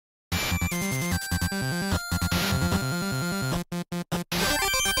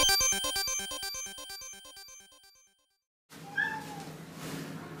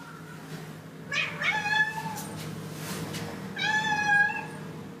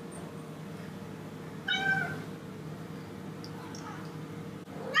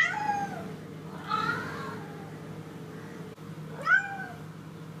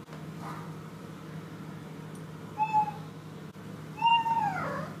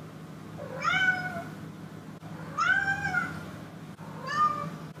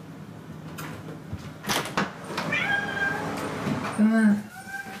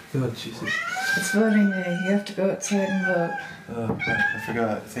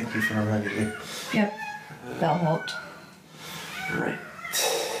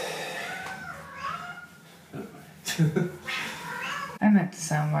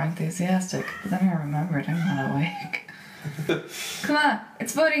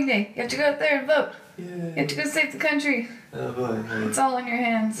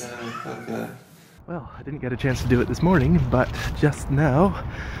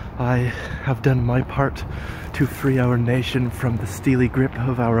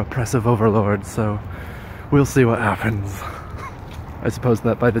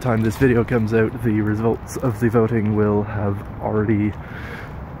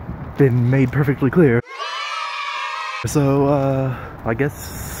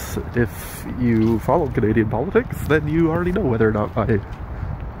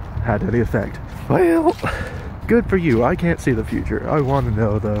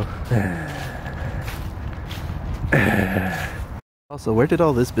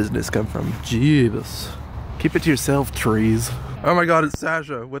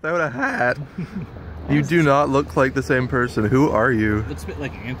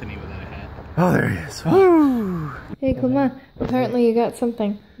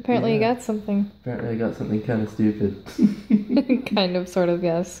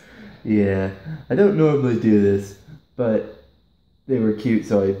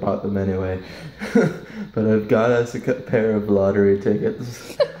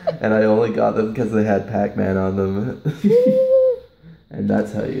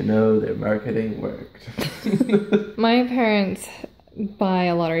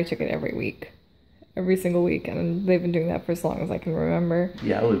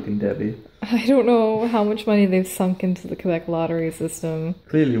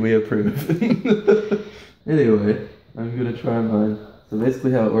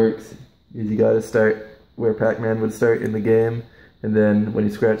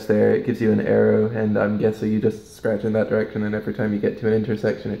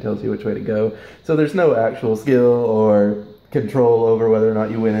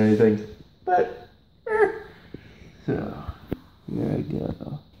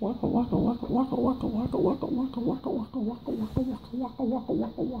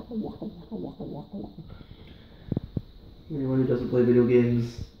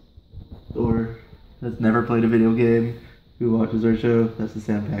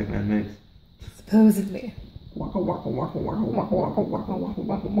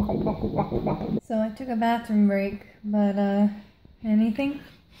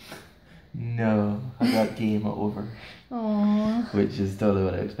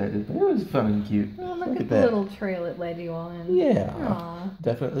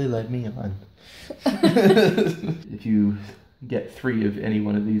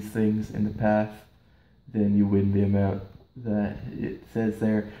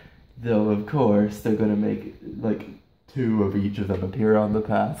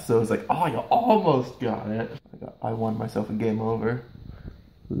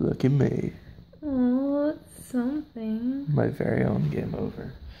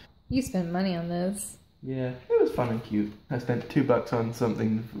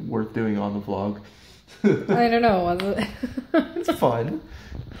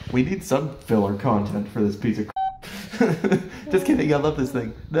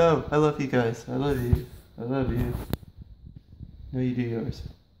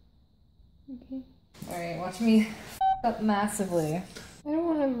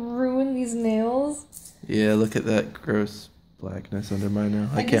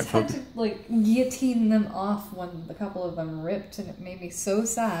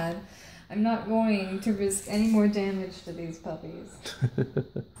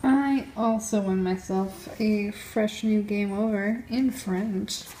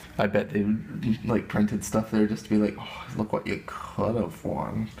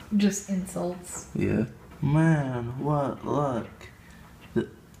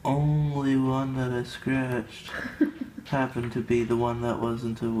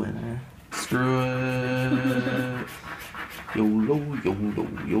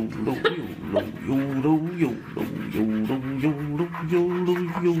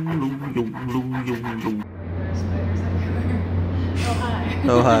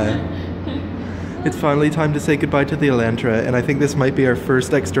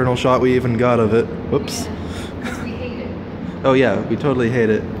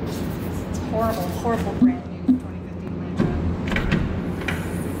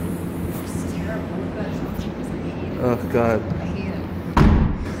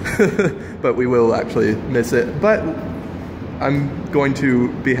I'm going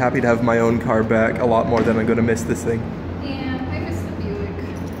to be happy to have my own car back a lot more than I'm going to miss this thing. Yeah, I miss the Buick.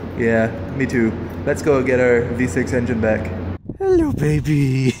 Yeah, me too. Let's go get our V6 engine back. Hello,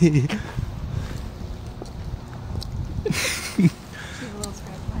 baby. She's a little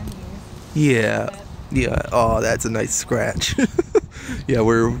scratch behind the ears. Yeah. Yeah. Oh, that's a nice scratch. Yeah,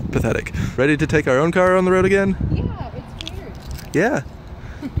 we're pathetic. Ready to take our own car on the road again? Yeah, it's weird. Yeah.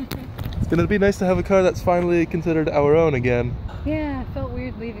 It's gonna be nice to have a car that's finally considered our own again. Yeah, it felt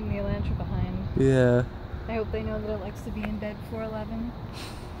weird leaving the Elantra behind. Yeah. I hope they know that it likes to be in bed before 11.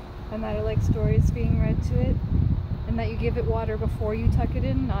 And that it likes stories being read to it. And that you give it water before you tuck it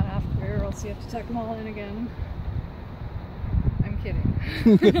in, not after, or else you have to tuck them all in again. I'm kidding.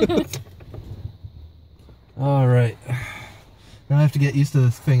 Alright. Now I have to get used to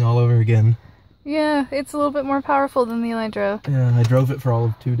this thing all over again. Yeah, it's a little bit more powerful than the Elantra. Yeah, I drove it for all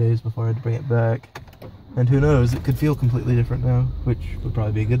of 2 days before I had to bring it back. And who knows, it could feel completely different now, which would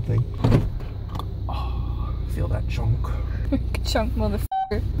probably be a good thing. Oh, feel that chunk. Chunk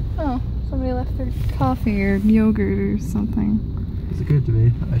motherfucker. Oh, somebody left their coffee or yogurt or something. It's occurred to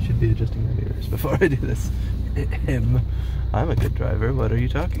me, I should be adjusting my mirrors before I do this. I'm a good driver, what are you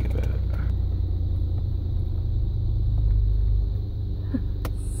talking about?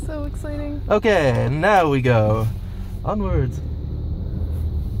 So exciting. Okay, now we go. Onwards.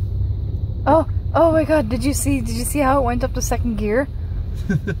 Oh my god, did you see how it went up to second gear?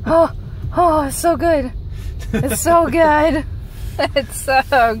 Oh, it's so good. It's so good. It's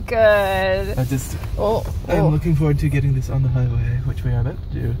so good. I'm looking forward to getting this on the highway, which we are about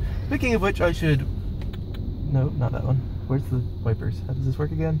to do. Speaking of which, I should... No, not that one. Where's the wipers? How does this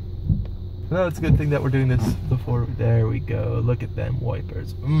work again? No, it's a good thing that we're doing this before... There we go. Look at them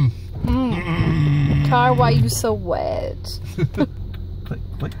wipers. Car, why are you so wet? Click, click,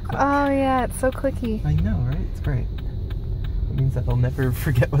 click. Oh yeah, it's so clicky. I know, right? It's great. It means that I'll never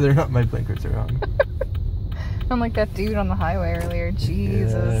forget whether or not my blinkers are on. Unlike that dude on the highway earlier.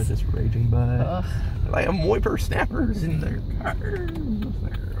 Jesus. Yeah, just raging by. Ugh. I am wiper snappers in their cars.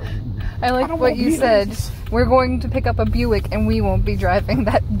 I like what you said. We're going to pick up a Buick and we won't be driving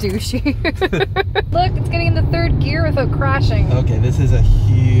that douchey. Look, it's getting into third gear without crashing. Okay, this is a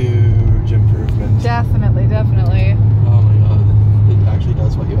huge improvement. Definitely, definitely. Oh my god, it actually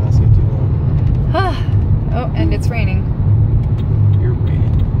does what you ask it to. Oh, and it's raining. You're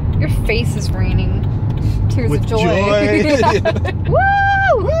raining. Your face is raining. Tears With of joy. Woo!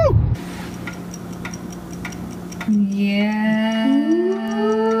 Woo! Yeah.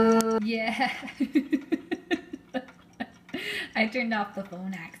 Yeah. I turned off the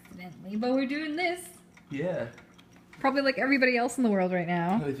phone accidentally, but we're doing this. Yeah. Probably like everybody else in the world right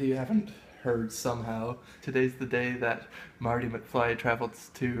now. If you haven't heard somehow, today's the day that Marty McFly travels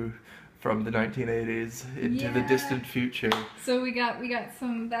from the 1980s into the distant future. So we got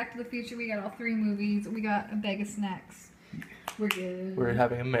some Back to the Future. We got all 3 movies. We got a bag of snacks. We're good. We're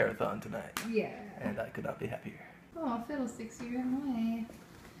having a marathon tonight. Yeah. And I could not be happier. Oh, Fiddlesticks, you ran away.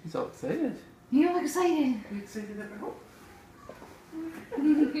 He's all excited. You're all excited. Are you excited at home?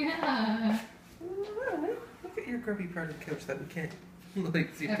 Yeah. Look at your grubby part of the couch that we can't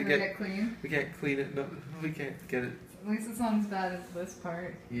seem Ever to get clean? We can't clean it. No, we can't get it. At least it's not as bad as this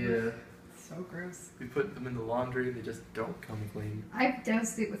part. Yeah. It's so gross. We put them in the laundry and they just don't come clean. I've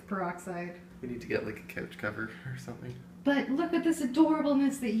doused it with peroxide. We need to get like a couch cover or something. But look at this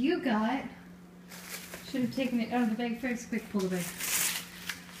adorableness that you got. Should have taken it out of the bag first. Quick, pull the bag.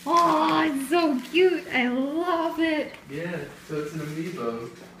 Oh, it's so cute. I love it. Yeah, so it's an amiibo,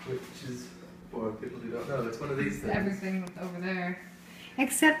 which is, for people who don't know, it's one of these things. Everything over there.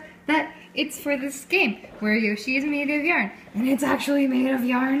 Except that it's for this game, where Yoshi is made of yarn. And it's actually made of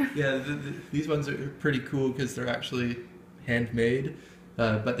yarn. Yeah, these ones are pretty cool because they're actually handmade,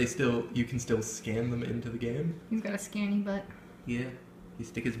 but you can still scan them into the game. He's got a scanny butt. Yeah, you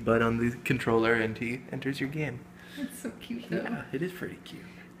stick his butt on the controller and he enters your game. It's so cute though. Yeah, it is pretty cute.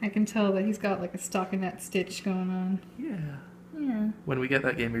 I can tell that he's got like a stockinette stitch going on. Yeah. Yeah. When we get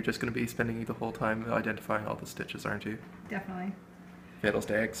that game, you're just going to be spending the whole time identifying all the stitches, aren't you? Definitely.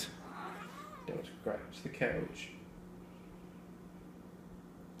 Fiddlesticks. Don't scratch the couch.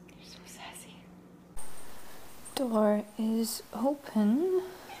 You're so sassy. Door is open.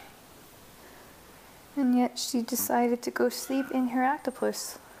 And yet she decided to go sleep in her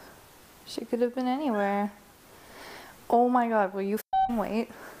octopus. She could have been anywhere. Oh my god, will you f***ing wait?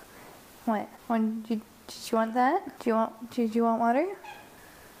 What? Did you want that? Did you want water?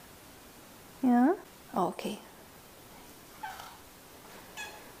 Yeah? Oh, okay.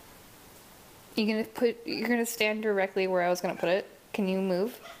 You're gonna stand directly where I was gonna put it. Can you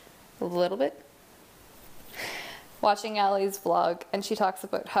move a little bit? watching Allie's vlog, and she talks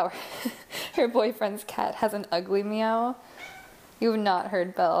about how her boyfriend's cat has an ugly meow. You have not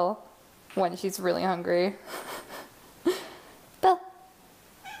heard Belle when she's really hungry. Belle,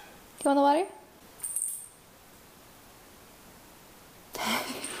 you want the water?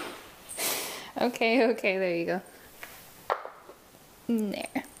 Okay, there you go.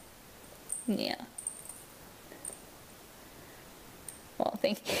 There. Yeah. Well,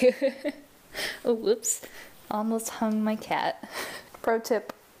 thank you. Oh, whoops. Almost hung my cat. Pro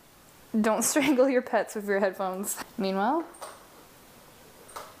tip, don't strangle your pets with your headphones. Meanwhile,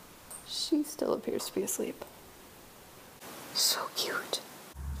 she still appears to be asleep. So cute.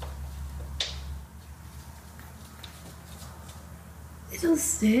 Little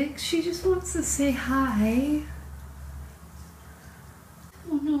stick, she just wants to say hi.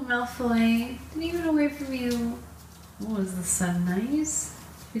 Oh no, Malfoy. Didn't even away from you. Oh, is the sun nice?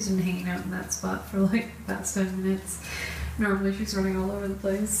 She's been hanging out in that spot for like the past 10 minutes. Normally she's running all over the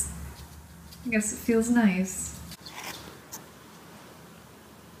place. I guess it feels nice.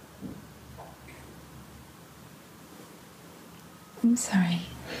 I'm sorry.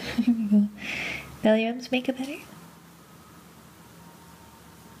 Here we go. Belly rubs make it better?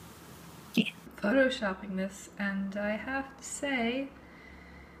 Yeah. Photoshopping this, and I have to say,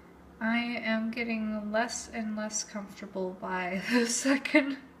 I am getting less and less comfortable by the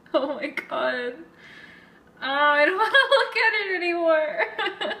second. Oh my god. Oh, I don't want to look at it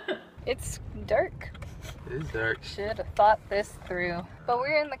anymore. It's dark. It is dark. Should have thought this through. But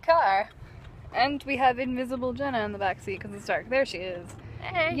we're in the car, and we have invisible Jenna in the backseat because it's dark. There she is.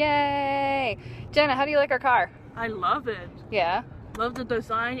 Hey. Yay! Jenna, how do you like our car? I love it. Yeah? Love the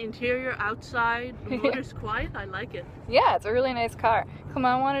design, interior, outside. The motor's quiet. I like it. Yeah, it's a really nice car.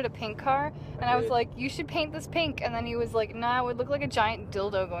 Clement wanted a pink car, and I was like, you should paint this pink. And then he was like, nah, it would look like a giant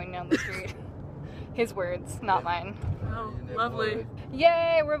dildo going down the street. His words, not mine. Oh, lovely.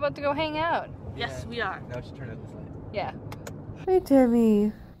 Yay, we're about to go hang out. Yes, we are. Now just turn out this light. Yeah. Hey,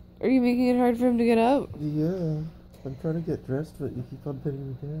 Tammy. Are you making it hard for him to get out? Yeah. I'm trying to get dressed, but you keep on pinning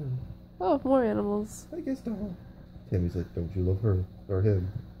me down. Oh, more animals. I guess not. Tammy's like, don't you love her or him?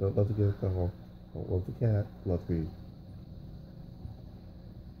 Don't love the dog. Don't love the cat. Love me.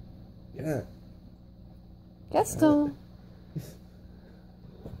 Yeah. Gaston.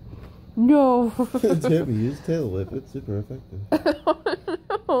 No. Tammy, use tail whip. It's super effective.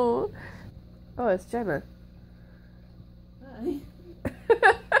 No. Oh, it's Jenna. Hi.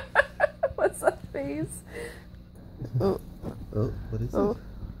 What's that face? Oh. Oh, what is Oh. this?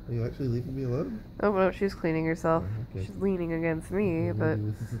 Are you actually leaving me alone? Oh no, she's cleaning herself. Oh, okay. She's leaning against me, but...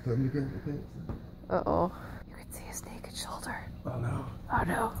 Maybe this is the time to grab my pants. Uh-oh. You can see his naked shoulder. Oh no. Oh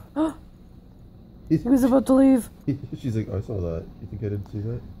no. He was about to leave. She's like, I saw that. You think I didn't see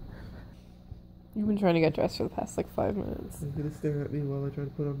that? You've been trying to get dressed for the past, like, 5 minutes. Are you gonna stare at me while I try to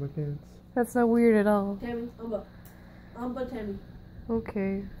put on my pants? That's not weird at all. Tammy, Umba Tammy.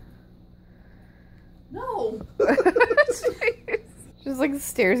 Okay. No! Just, like,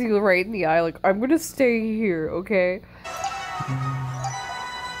 stares you right in the eye, like, I'm gonna stay here, okay?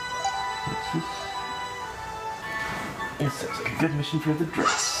 It sounds like a good mission for the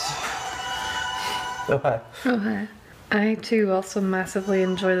dress. Oh, hi. Oh, hi. I too also massively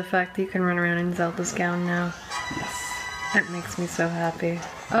enjoy the fact that you can run around in Zelda's gown now. Yes. That makes me so happy.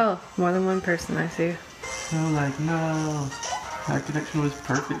 Oh, more than one person I see. So, like, no. Our connection was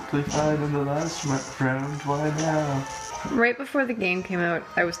perfectly fine in the last round. Why now? Right before the game came out,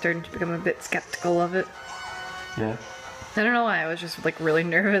 I was starting to become a bit skeptical of it. Yeah. I don't know why, I was just like really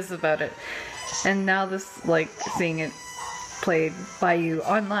nervous about it. And now this, like, seeing it played by you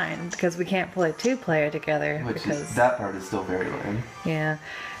online, because we can't play 2-player together. Which because is, that part is still very lame. yeah,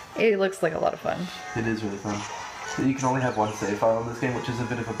 it looks like a lot of fun. It is really fun. You can only have one save file in this game, which is a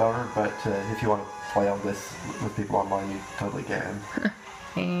bit of a bummer, but if you want to play on this with people online, you totally can.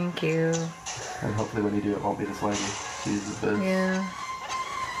 Thank you. And hopefully when you do, it won't be this laggy. Jesus, but Yeah.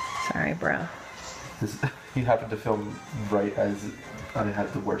 Sorry, bro. you happen to film right as I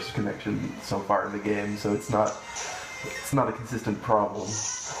had the worst connection so far in the game, so it's not a consistent problem.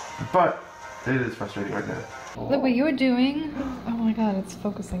 But it is frustrating right now. Look what you're doing. Oh my god, it's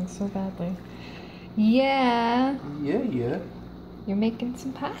focusing so badly. Yeah. Yeah. You're making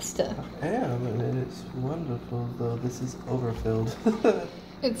some pasta. I am, and it's wonderful, though this is overfilled.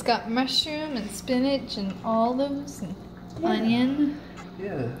 It's got mushroom and spinach and olives and onion.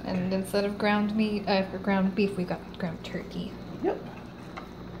 Yeah. And instead of ground meat, for ground beef, we got ground turkey. Yep.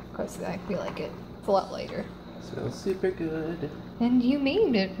 Of course, we like it. It's a lot lighter. Smells super good. And you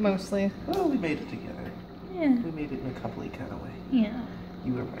made it, mostly. Well, we made it together. Yeah. We made it in a coupley kind of way. Yeah.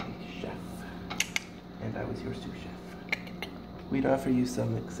 You were my chef. and I was your sous chef. We'd offer you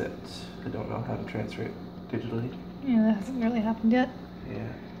some, except I don't know how to transfer it digitally. Yeah, that hasn't really happened yet. Yeah.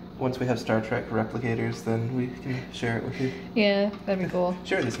 Once we have Star Trek replicators, then we can share it with you. Yeah, that'd be cool.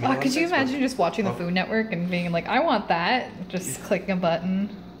 Share this meal on Could you Facebook. imagine just watching the Food Network and being like, I want that? Just clicking a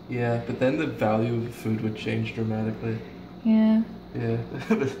button. Yeah, but then the value of the food would change dramatically. Yeah. Yeah.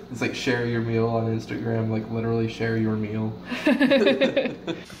 It's like share your meal on Instagram, like literally share your meal.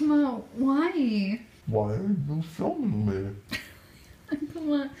 Come on, why? Why are you filming me?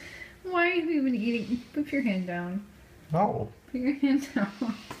 Come on. Why are you even eating? Put your hand down. No. Put your hand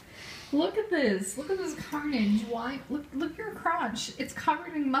down. Look at this. Look at this carnage. Why? Look your crotch. It's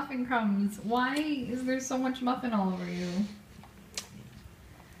covered in muffin crumbs. Why is there so much muffin all over you?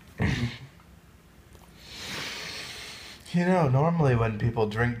 You know, normally when people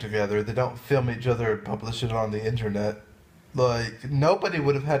drink together, they don't film each other and publish it on the internet. Like, nobody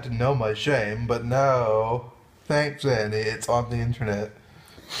would have had to know my shame, but no. Thanks, Annie. It's on the internet.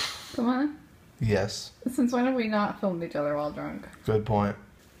 Come on. Yes. Since when have we not filmed each other while drunk? Good point.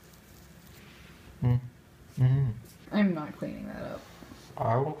 I'm not cleaning that up.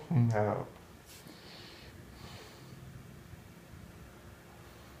 I will clean that up.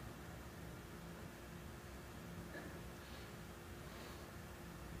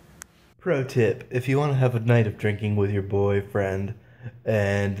 Pro tip, if you want to have a night of drinking with your boyfriend,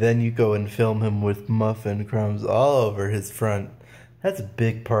 and then you go and film him with muffin crumbs all over his front, that's a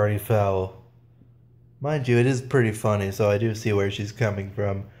big party foul. Mind you, it is pretty funny, so I do see where she's coming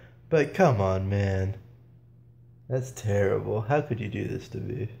from, but come on, man. That's terrible. How could you do this to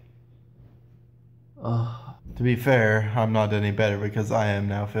me? To be fair, I'm not any better because I am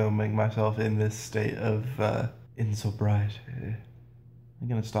now filming myself in this state of insobriety. I'm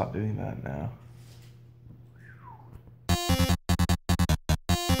gonna stop doing that now.